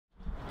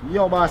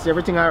Yo, boss,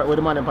 everything alright with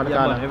the man in the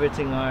corner? Man,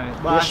 everything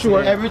alright. You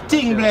sure?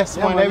 Everything blessed,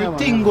 man.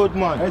 Everything good,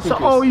 man. So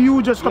how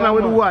you just come out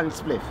with one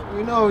spliff?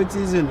 You know it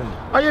is, you know.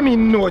 How you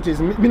mean no it is?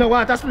 Me no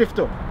want a spliff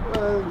too.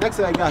 Well, next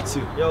time I got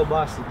you. Yo,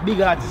 boss,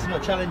 big artist,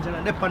 not challenging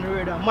and up on the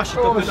radar, mash it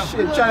up. Oh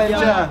shit,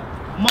 challenger.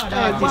 Mad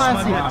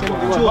artist, man.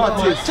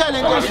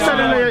 Challenge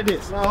like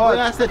this. No,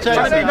 that's the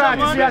challenge. Big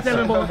artist, you are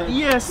telling me about?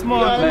 Yes,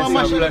 man.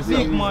 Mash it up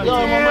big, man.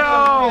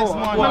 Yo,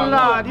 my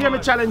lord, hear me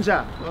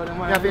challenger. You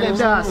have been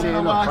dancing,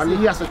 you know, from the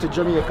years to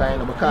Jamaica, you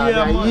know, because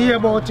I hear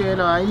about you, you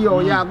know, and you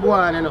are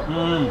going, you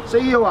know. So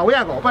you are, where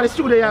you go? Up at the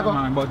studio you go?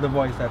 Man, about the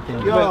voice, I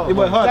think. Yo, the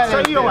boy hot.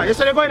 so you are,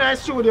 so they go in the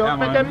studio,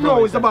 make them know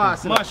who's the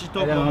boss. Mash it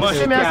up, Yeah, mash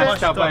it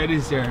mash up.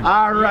 This year.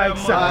 Alright,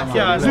 sir.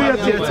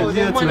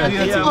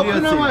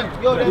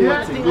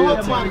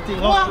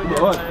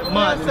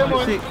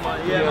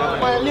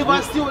 Live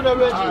a studio,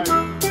 Reggie.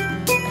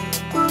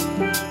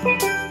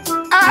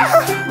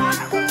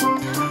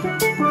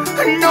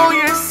 Know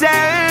yourself.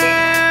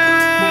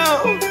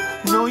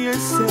 Know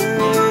yourself.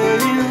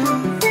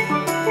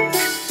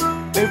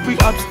 Every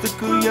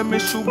obstacle, yeah, me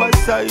shoe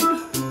aside.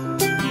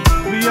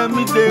 Me and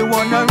me, they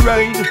wanna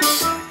ride.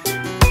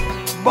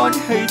 But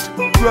hate,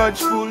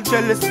 grudgeful,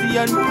 jealousy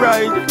and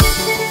pride.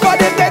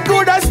 But if they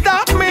could have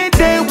stopped me,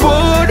 they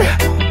would.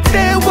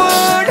 They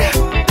would.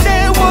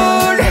 They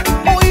would.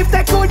 Oh, if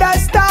they could have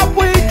stopped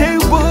me, they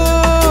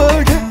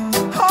would.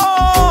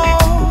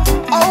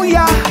 Oh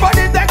yeah. But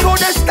if they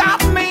could have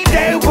stopped me,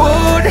 they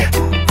would.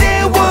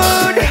 They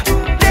would.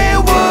 They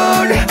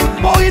would.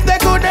 Oh, if they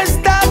could have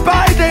stopped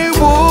by, they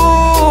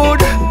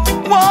would.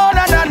 Oh,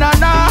 na na na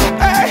na.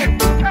 Hey.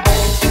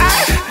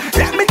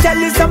 Let me tell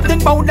you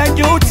something about the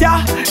youth,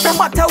 yeah. No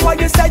matter what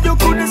you say, you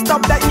couldn't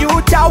stop that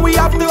youth, yeah. We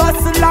have to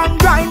hustle and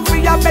grind for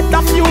a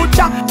better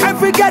future.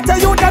 Every ghetto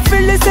you that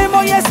feel the same,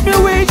 oh yes, me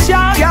wish,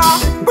 yeah.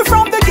 We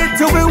from the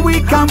ghetto where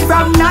we come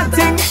from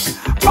nothing.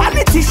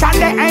 Politicians,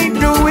 they ain't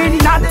doing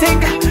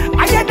nothing.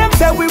 I hear them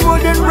say we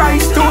wouldn't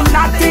rise to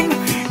nothing.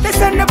 They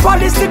send the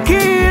police to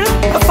kill.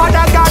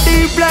 Father God,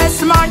 He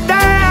bless my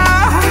day.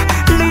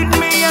 Lead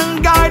me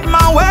and guide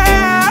my way.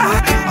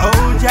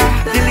 Oh yeah,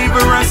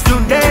 deliver us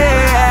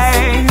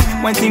today.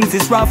 When things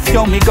is rough,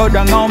 yo, me go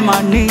down on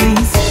my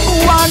knees.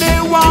 What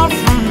they want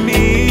from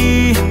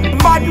me?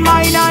 Bad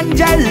mind and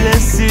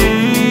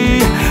jealousy,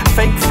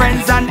 fake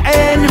friends and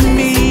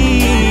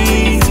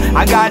enemies.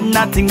 I got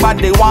nothing but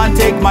they want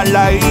to take my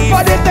life.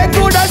 But if they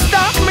could have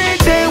stopped me,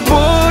 they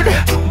would.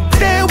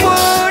 They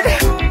would.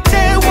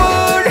 They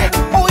would.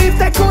 Oh, if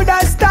they could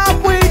have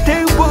stopped me,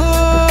 they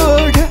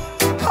would.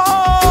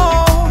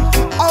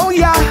 Oh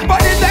yeah.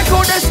 But if they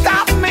could have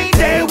stopped me,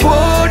 they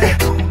would.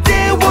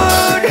 They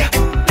would.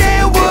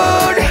 They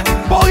would.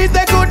 Oh, if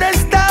they could have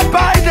stopped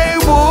by, they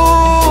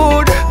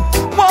would.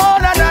 Oh,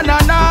 na na na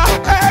na.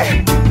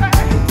 Hey.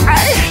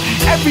 Hey.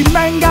 Every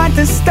man got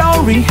a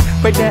story.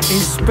 Whether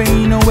it's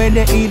pain or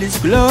whether it is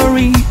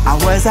glory. I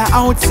was an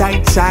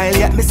outside child,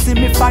 yet me see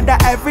me father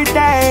every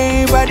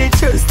day, but they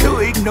choose to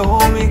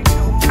ignore me.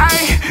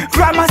 Aye,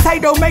 grandma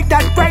side don't make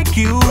that break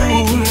you.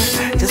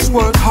 Just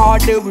work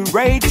hard, they will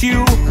rate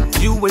you.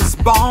 You was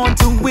born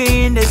to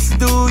win, let's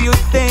do your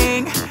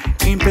thing.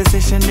 In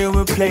position, they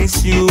will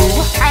place you.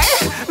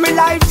 Aye, my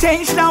life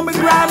changed, now my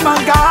grandma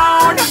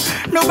gone.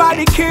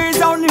 Nobody cares,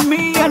 only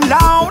me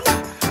alone.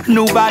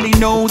 Nobody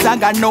knows I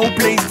got no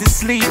place to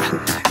sleep.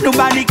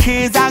 Nobody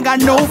cares, I got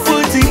no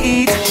food to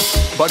eat.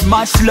 But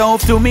much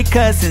love to me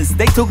cousins.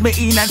 They took me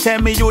in and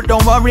tell me you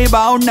don't worry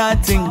about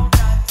nothing.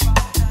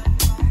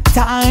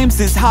 Times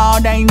is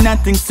hard, ain't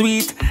nothing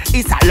sweet.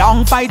 It's a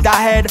long fight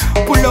ahead.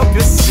 Pull up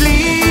your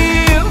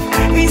sleeve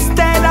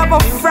instead of a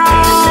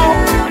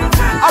frown.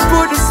 I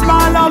put a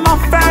smile on my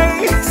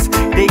face.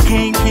 They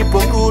can't keep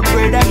a good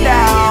weather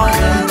down.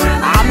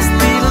 I'm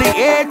still the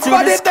heir to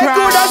but this if they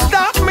could have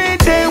stopped me,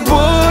 they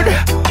would.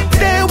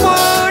 They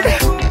would.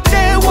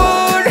 They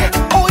would.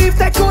 Oh, if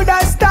they could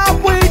have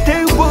stopped me,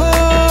 they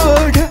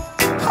would.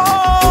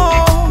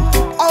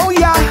 Oh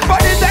yeah.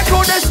 But if they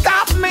could have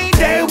stopped me,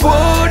 they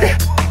would.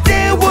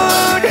 They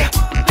would.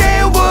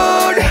 They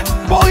would.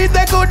 Oh, if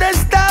they could have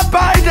stopped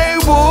by, they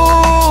would.